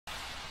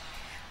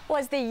Well,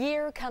 as the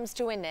year comes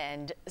to an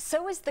end,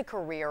 so is the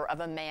career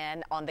of a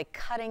man on the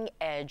cutting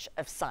edge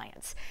of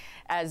science.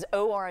 As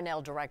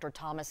ORNL Director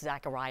Thomas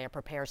Zacharia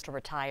prepares to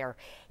retire,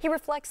 he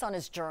reflects on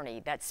his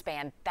journey that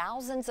spanned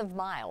thousands of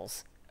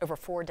miles over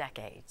 4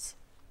 decades.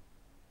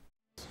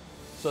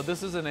 So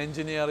this is an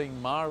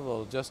engineering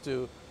marvel just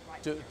to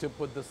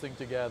put this thing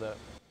together.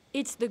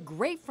 It's the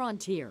great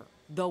frontier,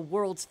 the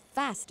world's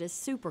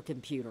fastest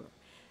supercomputer.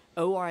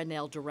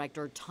 ORNL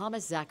Director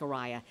Thomas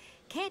Zacharia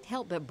can't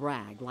help but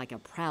brag like a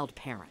proud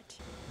parent.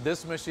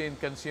 This machine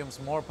consumes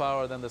more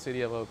power than the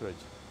city of Oak Ridge.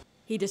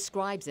 He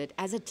describes it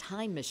as a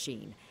time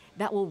machine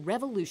that will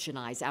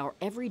revolutionize our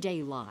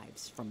everyday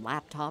lives, from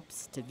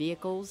laptops to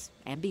vehicles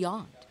and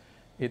beyond.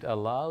 It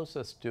allows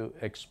us to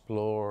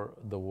explore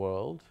the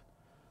world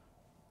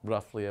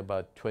roughly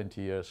about 20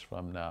 years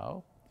from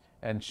now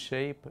and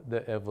shape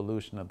the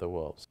evolution of the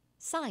world.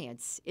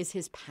 Science is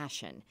his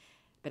passion.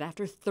 But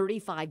after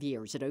 35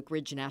 years at Oak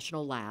Ridge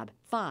National Lab,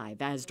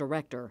 5 as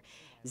director,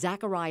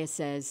 Zacharia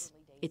says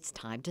it's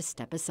time to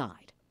step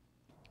aside.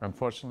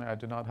 Unfortunately, I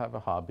do not have a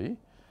hobby.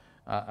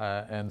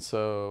 And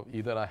so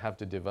either I have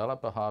to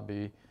develop a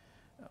hobby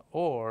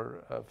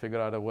or figure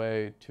out a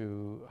way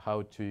to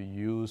how to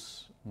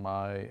use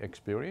my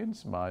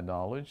experience, my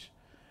knowledge,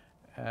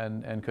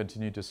 and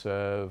continue to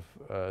serve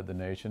the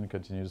nation,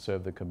 continue to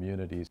serve the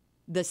communities.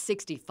 The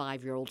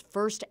 65-year-old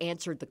first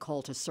answered the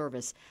call to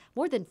service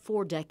more than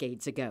 4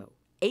 decades ago,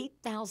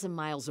 8,000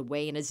 miles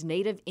away in his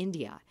native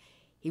India.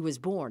 He was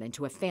born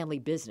into a family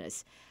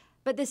business,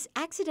 but this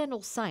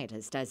accidental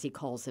scientist, as he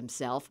calls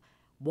himself,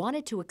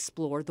 wanted to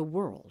explore the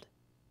world.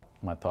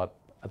 My thought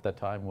at that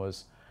time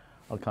was,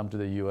 I'll come to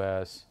the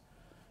U.S.,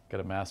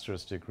 get a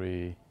master's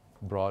degree,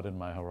 broaden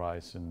my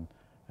horizon,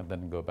 and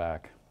then go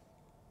back.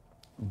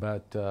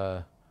 But,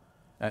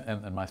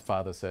 and my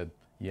father said,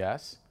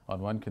 yes, on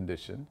one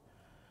condition.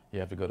 You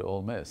have to go to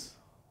Ole Miss.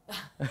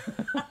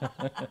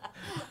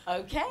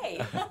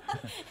 Okay.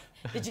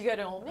 Did you go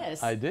to Ole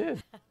Miss? I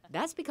did.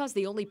 That's because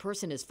the only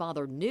person his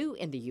father knew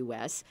in the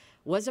U.S.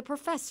 was a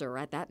professor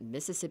at that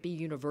Mississippi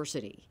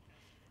university.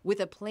 With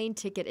a plane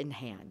ticket in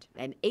hand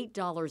and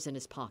 $8 in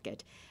his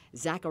pocket,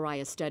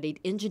 Zacharia studied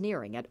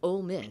engineering at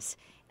Ole Miss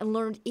and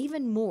learned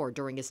even more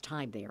during his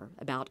time there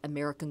about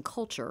American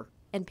culture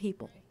and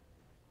people.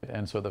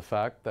 And so the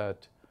fact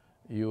that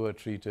you were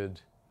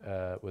treated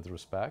with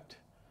respect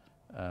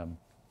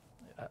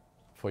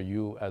for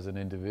you as an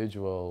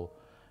individual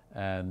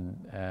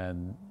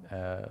and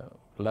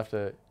left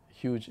a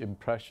huge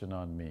impression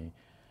on me,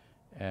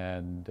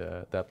 and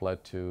that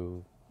led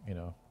to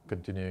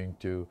continuing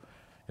to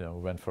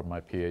went for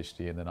my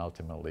PhD and then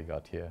ultimately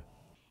got here.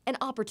 An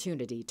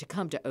opportunity to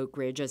come to Oak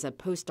Ridge as a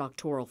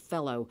postdoctoral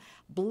fellow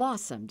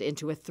blossomed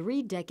into a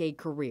 3-decade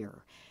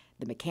career.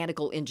 The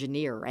mechanical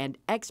engineer and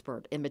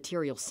expert in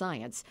material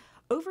science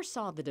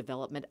oversaw the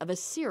development of a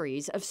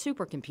series of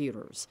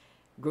supercomputers,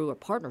 grew a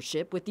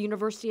partnership with the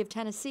University of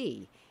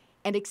Tennessee,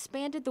 and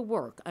expanded the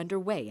work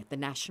underway at the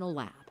National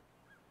Lab.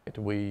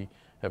 We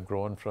have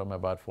grown from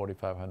about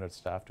 4,500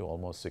 staff to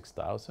almost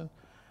 6,000.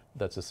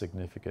 That's a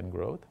significant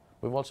growth.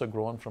 We've also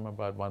grown from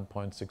about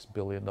 $1.6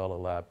 billion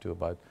lab to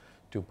about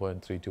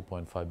 $2.3,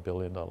 $2.5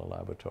 billion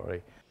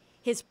laboratory.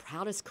 His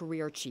proudest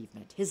career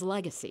achievement, his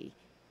legacy,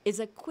 is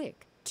a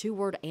quick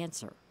 2-word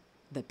answer: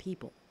 the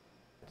people.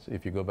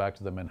 If you go back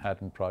to the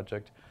Manhattan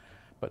Project,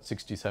 about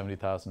 60,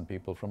 70,000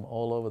 people from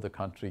all over the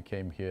country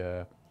came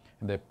here,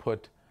 and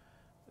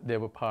they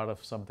were part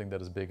of something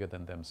that is bigger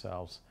than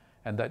themselves.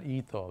 And that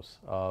ethos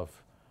of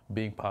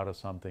being part of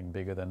something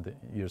bigger than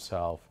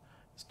yourself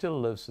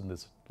still lives in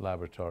this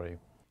laboratory.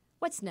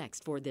 What's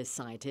next for this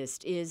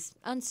scientist is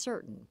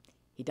uncertain.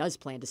 He does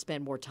plan to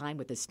spend more time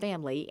with his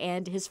family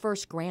and his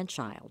first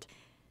grandchild.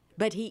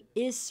 But he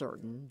is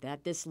certain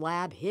that this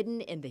lab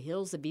hidden in the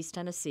hills of East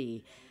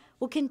Tennessee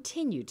will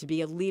continue to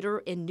be a leader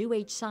in New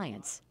Age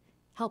science,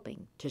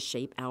 helping to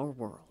shape our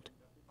world.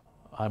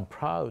 I'm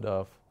proud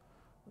of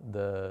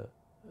the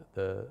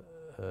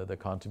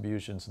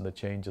contributions and the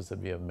changes that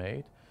we have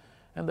made,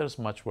 and there's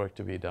much work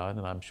to be done,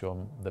 and I'm sure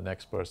the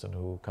next person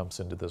who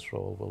comes into this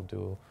role will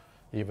do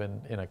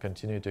even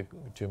continue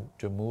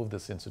to move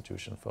this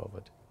institution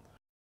forward.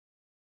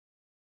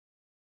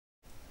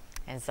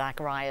 And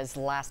Zacharia's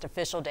last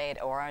official day at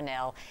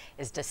ORNL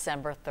is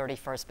December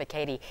 31st. But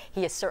Katie,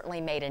 he has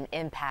certainly made an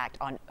impact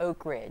on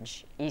Oak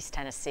Ridge, East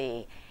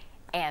Tennessee,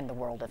 and the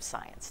world of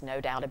science. No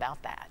doubt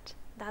about that.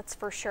 That's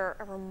for sure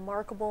a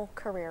remarkable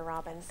career,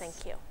 Robin.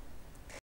 Thank you.